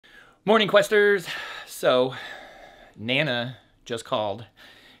Morning, Questers. So, Nana just called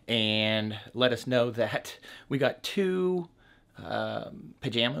and let us know that we got two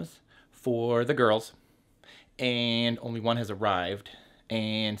pajamas for the girls and only one has arrived.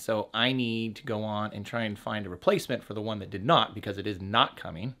 And so I need to go on and try and find a replacement for the one that did not, because it is not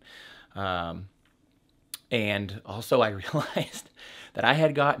coming. And also I realized that I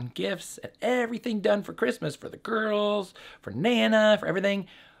had gotten gifts and everything done for Christmas for the girls, for Nana, for everything.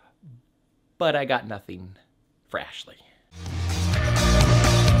 But I got nothing for Ashley.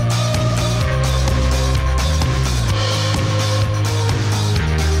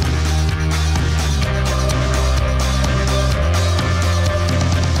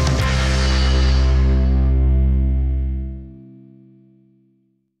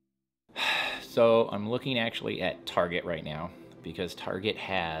 So I'm looking actually at Target right now because Target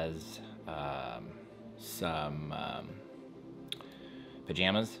has some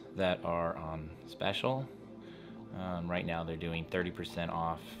pajamas that are on special. Right now they're doing 30%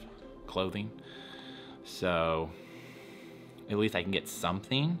 off clothing. So at least I can get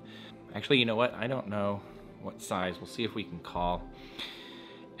something. Actually, you know what? I don't know what size. We'll see if we can call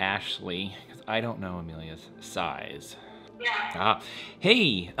Ashley, because I don't know Amelia's size. Yeah.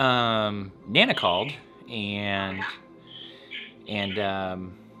 Hey, Nana called, and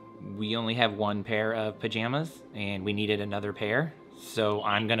we only have one pair of pajamas, and we needed another pair. So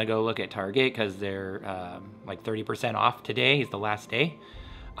I'm gonna go look at Target because they're like 30% off today is the last day.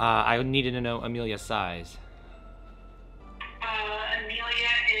 I needed to know Amelia's size. Amelia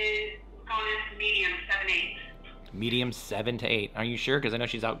is going into medium 7-8. Medium 7 to 8. Are you sure? Because I know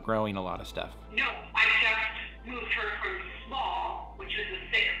she's outgrowing a lot of stuff. No, I just moved her from small, which is a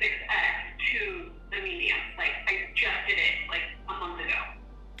 6XX, to the medium. Like, I just did it like a month ago.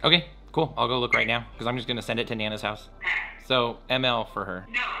 Okay, cool. I'll go look right now because I'm just gonna send it to Nana's house. Okay. So ML for her.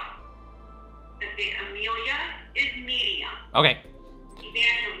 No. The Amelia is medium. Okay.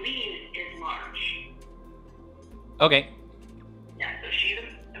 Evangeline is large. Okay. Yeah, so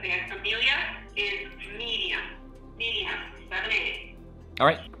Amelia is medium. Medium, 7-8. All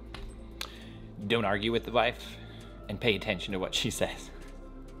right. Don't argue with the wife and pay attention to what she says.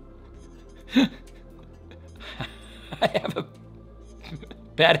 I have a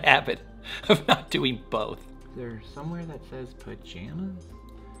bad habit of not doing both. Is there somewhere that says pajamas?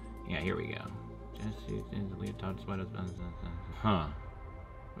 Yeah, here we go. Huh.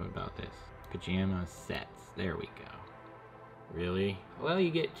 What about this? Pajama sets. There we go. Really? Well,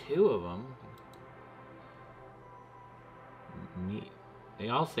 you get two of them. They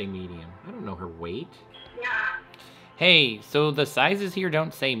all say medium. I don't know her weight. Yeah. Hey, so the sizes here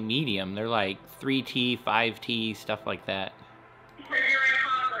don't say medium. They're like 3T, 5T, stuff like that. You're in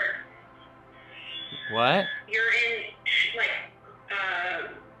toddler. What? You're in, like,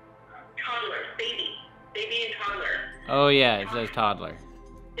 toddler, baby and toddler. Oh yeah, it says toddler.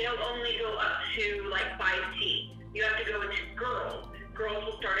 They'll only go up to, like, 5T. You have to go into girls. Girls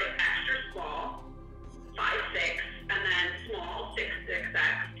will start at extra small, 5'6", and then small, 6XX,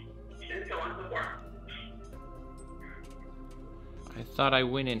 and so on and so forth. I thought I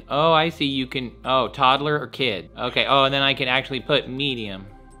went in. Oh, I see. You can. Oh, toddler or kid. Okay. Oh, and then I can actually put medium.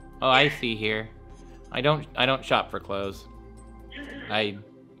 Oh, I see here. I don't shop for clothes.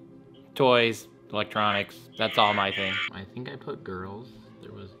 Toys, electronics. That's all my thing. I think I put girls.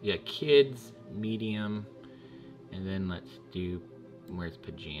 There was kids, medium, and then let's do where's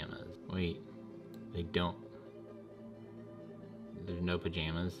pajamas. Wait, they don't. There's no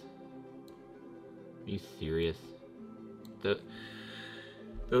pajamas. Are you serious?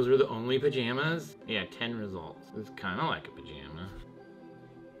 Those were the only pajamas? Yeah, 10 results. It's kind of like a pajama.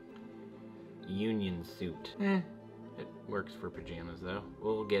 Union suit. It works for pajamas though.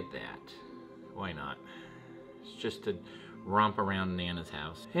 We'll get that. Why not? It's just to romp around Nana's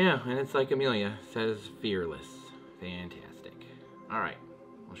house. Yeah, and it's like Amelia says, fearless. Fantastic. All right,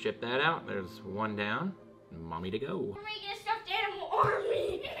 we'll ship that out. There's one down. Mommy to go. We're making a stuffed animal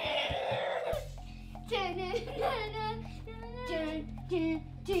army.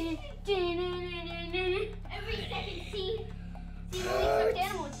 Every second scene, see when stuffed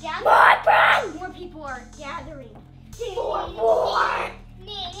animals gather. More people are gathering.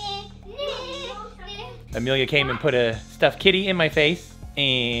 Amelia came and put a stuffed kitty in my face,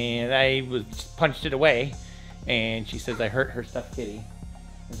 and I punched it away, and she says I hurt her stuffed kitty.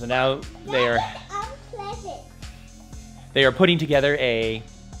 And so now they are putting together a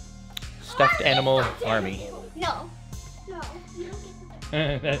stuffed animal army. No.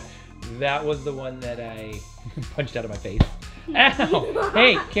 That was the one that I punched out of my face. Ow!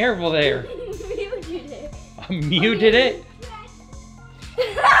 Hey, careful there. You did it. You did it?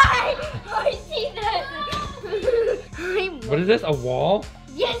 What is this? A wall?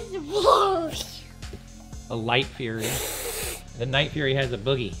 Yes, whoa. A light fury. The night fury has a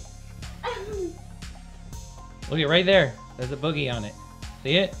boogie. Look at right there. There's a boogie on it.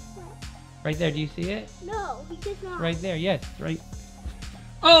 See it? Right there. Do you see it? No, he does not. It's right there. Yes, it's right.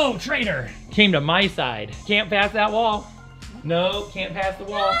 Oh, traitor! Came to my side. Can't pass that wall. No, can't pass the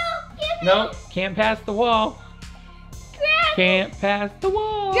wall. No, can't pass the wall. Dragon. Can't pass the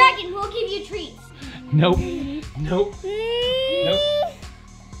wall. Dragon, we'll give you treats. Nope. Nope. Nope.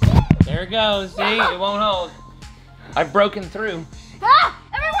 There it goes. See? It won't hold. I've broken through. Ah!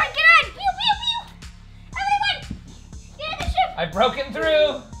 Everyone get on! Pew, pew, pew! Everyone! Get in the ship! I've broken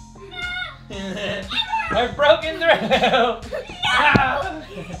through. I've broken through. No!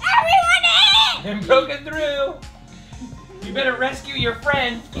 Everyone in! I'm broken through. You better rescue your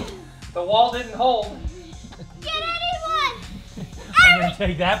friend. The wall didn't hold. Get anyone! I'm gonna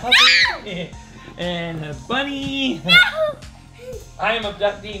take that puppy and the bunny. No! I am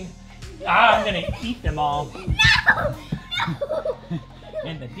abducting. I'm gonna eat them all. No! No!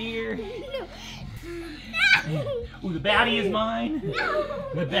 And the deer. No! Ooh, the baddie is mine. No!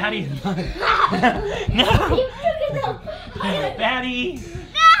 The baddie is mine. No! No. You took it though. And the baddie.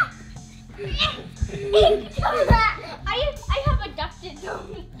 I have abducted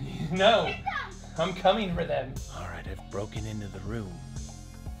them. No. I'm coming for them. All right, I've broken into the room.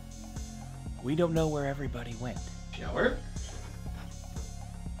 We don't know where everybody went. Shower?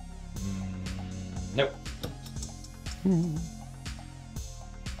 Nope. No,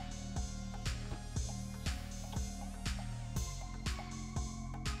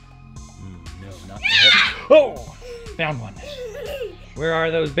 not the hip. Oh! Found one. Where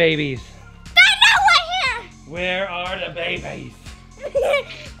are those babies? They're Where are the babies? nowhere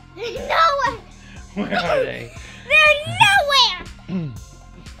here! Nowhere! Where are they? They're nowhere!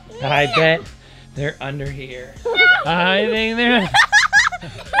 I bet they're under here. I think they're...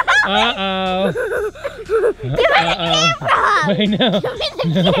 Uh-oh. Uh-oh. Wait, no.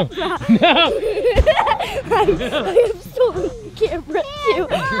 No. No. I have stolen the camera too.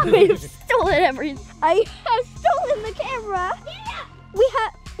 I have stolen everything. I have stolen the camera.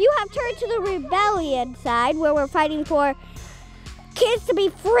 You have turned to the rebellion side where we're fighting for kids to be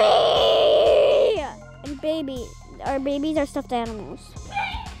free. And our babies are stuffed animals.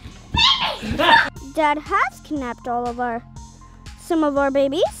 Dad has kidnapped some of our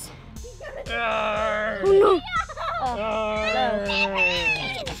babies. Oh no.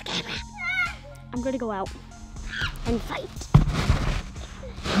 I'm gonna go out and fight.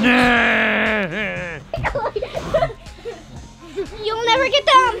 You'll never get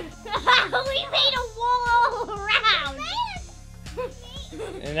them. We made a wall all around.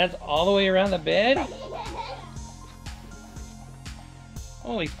 And that's all the way around the bed?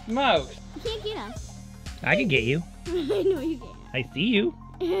 Holy smokes. You can't get us. I can get you. I know you can't. I see you.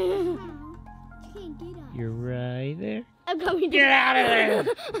 You can't get us. You're right there. I'm coming to Get out of there!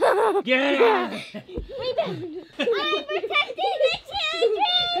 Get out! Wait, I'm protecting the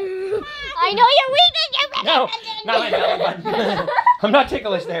children! I know you're weak. No, not my belly button. I'm not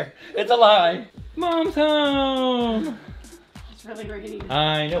ticklish there. It's a lie. Mom's home. It's really rainy.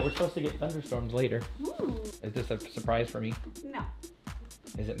 I know, we're supposed to get thunderstorms later. Ooh. Is this a surprise for me? No.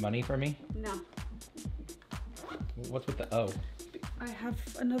 Is it money for me? No. What's with the O? I have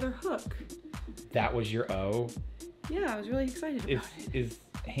another hook. That was your O? Yeah, I was really excited about it. Is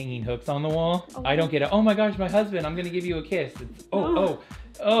hanging hooks on the wall? Oh, I don't get it. Oh my gosh, my husband, I'm gonna give you a kiss. It's, oh,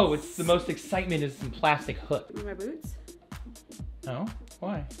 it's the most excitement is some plastic hook. Are my boots? Oh,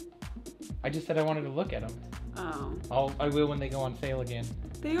 why? I just said I wanted to look at them. Oh. I will when they go on sale again.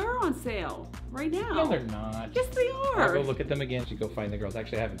 They are on sale right now. No, they're not. Yes, they I'll are. go look at them again. I should go find the girls.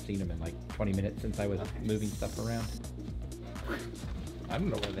 Actually, I haven't seen them in like 20 minutes since I was moving stuff around. I don't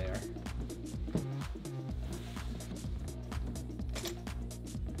know where they are.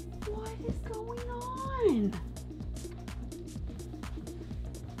 What is going on?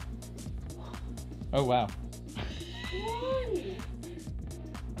 Oh, wow. Why?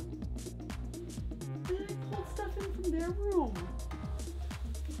 Then I pulled stuff in from their room.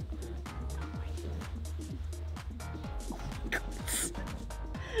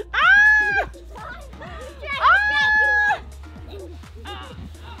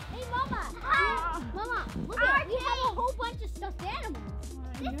 Hey, Mama! Mama, look at we have a whole bunch of stuffed animals.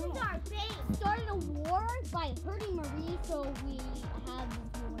 This is our base. Started a war by hurting Marie, so we have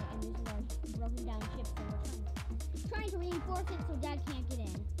this war, and this is our broken down ship, so we're trying to reinforce it so Dad can't get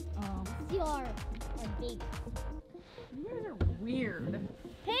in. Steal our baby. You guys are weird.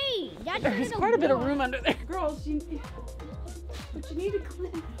 Hey, Dad There's started quite a bit of war. room under there. Girls, but you need to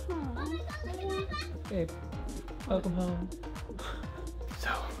clean. Babe, Welcome home. So,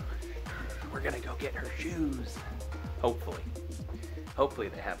 we're gonna go get her shoes. Hopefully. Hopefully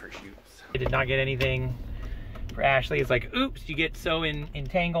they have her shoes. I did not get anything for Ashley. It's like, oops, you get so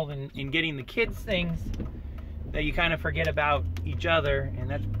entangled in getting the kids things that you kind of forget about each other. And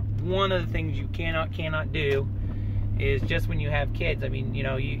that's one of the things you cannot do, is just when you have kids. I mean, you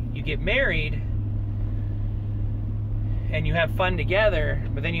know, you get married and you have fun together,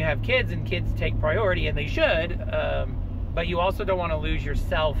 but then you have kids, and kids take priority, and they should, but you also don't want to lose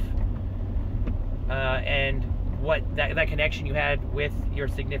yourself and what that connection you had with your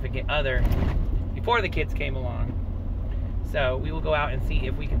significant other before the kids came along. So we will go out and see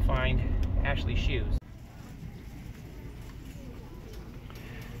if we can find Ashley's shoes.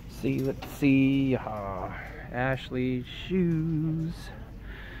 Let's see, Ashley's shoes.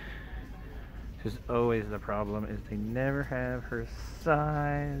 Because always the problem is they never have her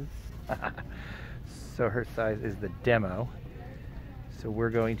size. So her size is the demo. So we're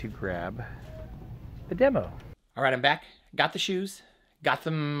going to grab the demo. All right, I'm back. Got the shoes. Got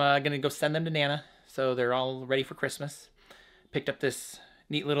them, gonna go send them to Nana. So they're all ready for Christmas. Picked up this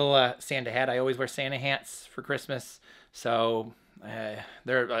neat little Santa hat. I always wear Santa hats for Christmas. So I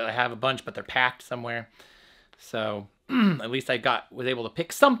have a bunch, but they're packed somewhere. So at least I was able to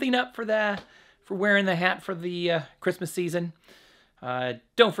pick something up for wearing the hat for the Christmas season.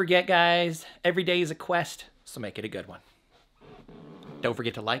 Don't forget, guys, every day is a quest, so make it a good one. Don't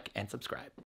forget to like and subscribe.